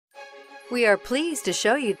We are pleased to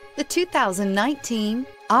show you the 2019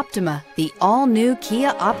 Optima. The all-new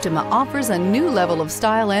Kia Optima offers a new level of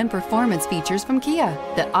style and performance features from Kia.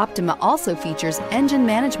 The Optima also features engine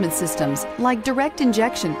management systems like direct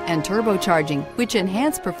injection and turbocharging, which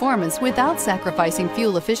enhance performance without sacrificing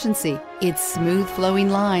fuel efficiency. Its smooth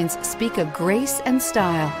flowing lines speak of grace and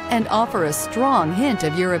style and offer a strong hint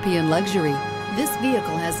of European luxury. This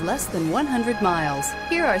vehicle has less than 100 miles.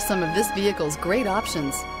 Here are some of this vehicle's great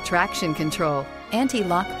options: traction control,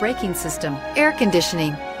 anti-lock braking system, air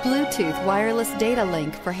conditioning, Bluetooth wireless data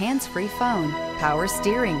link for hands-free phone, power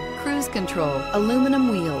steering, cruise control, aluminum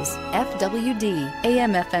wheels, FWD,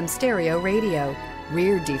 AM/FM stereo radio,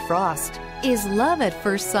 rear defrost. Is love at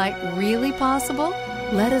first sight really possible?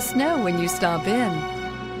 Let us know when you stop in.